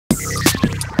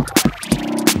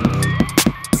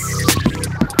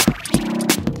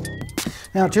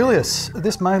Now, Julius,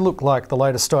 this may look like the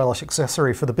latest stylish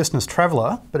accessory for the business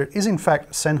traveller, but it is in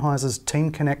fact Sennheiser's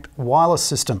Teamconnect wireless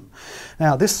system.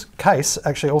 Now, this case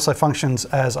actually also functions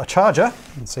as a charger.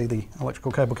 You can see the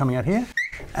electrical cable coming out here.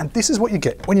 And this is what you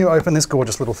get when you open this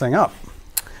gorgeous little thing up.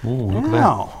 Ooh, look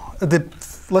now, at that.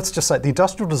 Let's just say the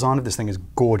industrial design of this thing is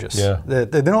gorgeous. Yeah.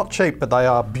 They're not cheap, but they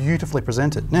are beautifully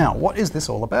presented. Now, what is this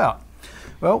all about?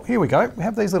 Well, here we go. We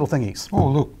have these little thingies. Oh,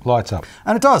 look, lights up.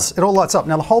 And it does. It all lights up.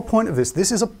 Now, the whole point of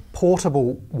this is a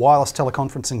portable wireless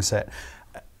teleconferencing set,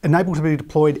 enabled to be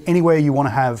deployed anywhere you want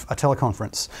to have a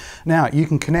teleconference. Now, you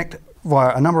can connect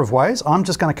via a number of ways. I'm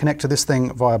just going to connect to this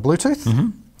thing via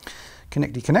Bluetooth.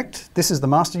 Connecty connect. This is the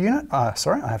master unit.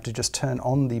 Sorry, I have to just turn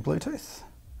on the Bluetooth,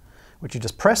 which you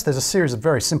just press. There's a series of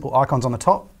very simple icons on the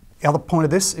top. The other point of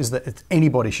this is that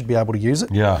anybody should be able to use it.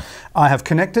 Yeah. I have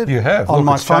connected on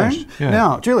my phone. Yeah.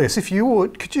 Now, Julius, if you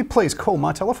would, could you please call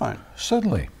my telephone?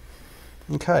 Certainly.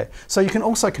 Okay, so you can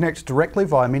also connect directly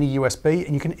via mini USB,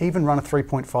 and you can even run a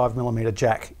 3.5mm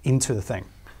jack into the thing.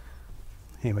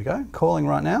 Here we go, calling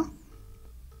right now.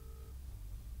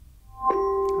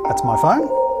 That's my phone.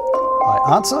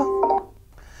 I answer.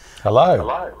 Hello.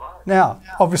 Hello. Now,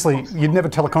 obviously, you'd never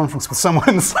teleconference with someone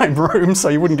in the same room, so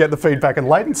you wouldn't get the feedback and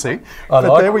latency.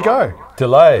 But there we go.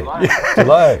 Delay.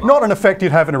 Delay. Not an effect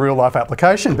you'd have in a real life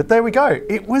application, but there we go.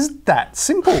 It was that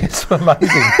simple. It's amazing.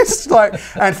 It's like,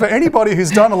 and for anybody who's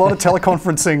done a lot of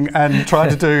teleconferencing and tried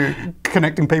to do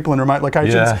connecting people in remote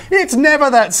locations, it's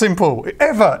never that simple,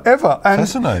 ever. And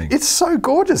fascinating. It's so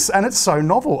gorgeous and it's so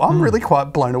novel. I'm really quite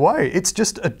blown away. It's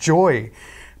just a joy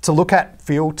to look at,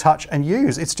 feel, touch, and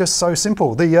use. It's just so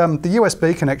simple. The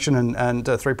USB connection and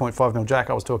 3.5mm jack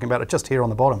I was talking about are just here on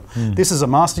the bottom. This is a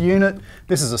master unit.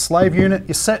 This is a slave unit.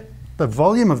 You set the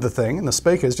volume of the thing and the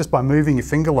speakers just by moving your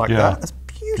finger like that. It's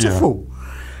beautiful.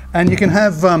 And you can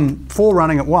have 4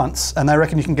 running at once, and they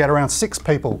reckon you can get around 6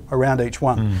 people around each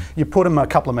one. You put them a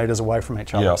couple of meters away from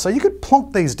each other. So you could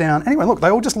plonk these down. Anyway, look, they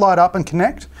all just light up and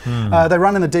connect. They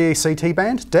run in the DECT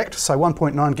band, DECT, so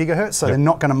 1.9 gigahertz, so they're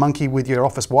not going to monkey with your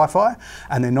office Wi-Fi,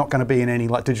 and they're not going to be in any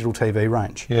like digital TV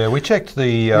range. Yeah, we checked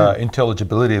the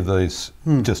intelligibility of these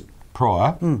just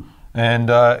prior, and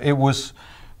it was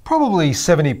probably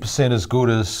 70% as good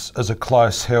as a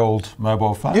close-held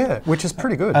mobile phone. Yeah, which is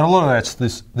pretty good. And a lot of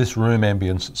that's this room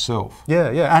ambience itself.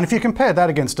 Yeah, and if you compare that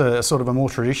against a sort of a more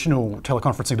traditional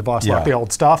teleconferencing device like the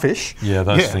old Starfish. Yeah,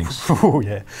 those things. Oh,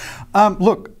 yeah.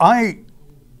 Look,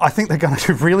 I think they're going to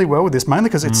do really well with this, mainly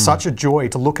because it's such a joy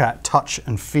to look at, touch,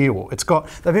 and feel.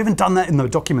 They've even done that in the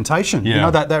documentation. You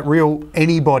know, that real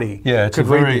anybody could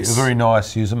read this. It's a very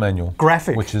nice user manual.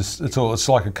 Graphic. Which is, it's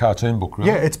like a cartoon book,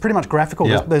 really. Yeah, it's pretty much graphical.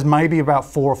 There's maybe about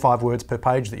 4 or 5 words per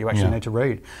page that you actually need to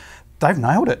read. They've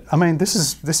nailed it. I mean, this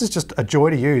is just a joy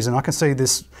to use, and I can see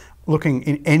this looking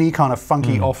in any kind of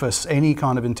funky office, any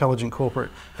kind of intelligent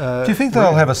corporate. Do you think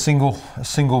they'll have a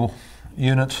single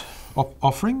unit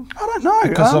offering? I don't know.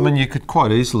 Because I mean, you could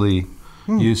quite easily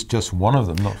use just one of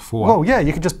them, not 4. Well, yeah,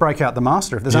 you could just break out the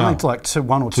master. If there's only like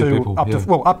 1 or 2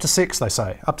 people, up to 6, they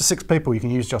say. Up to 6 people, you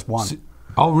can use just one.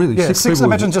 Oh, really? Yeah, 6 people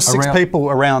imagine just 6 people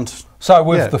around. So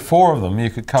with the 4 of them, you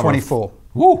could cover 24.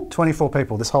 Woo! 24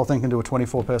 people. This whole thing can do a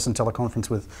 24-person teleconference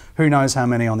with who knows how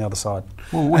many on the other side.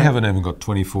 Well, we haven't even got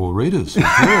 24 readers.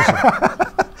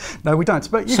 No, we don't.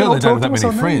 But you certainly can all don't talk have to that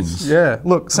many friends. These. Yeah,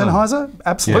 look, Sennheiser,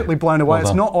 absolutely blown away. Well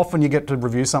it's not often you get to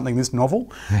review something this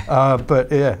novel,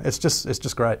 but yeah, it's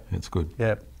just great. It's good.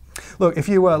 Yeah. Look, if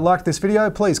you liked this video,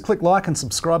 please click like and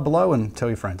subscribe below and tell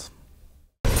your friends.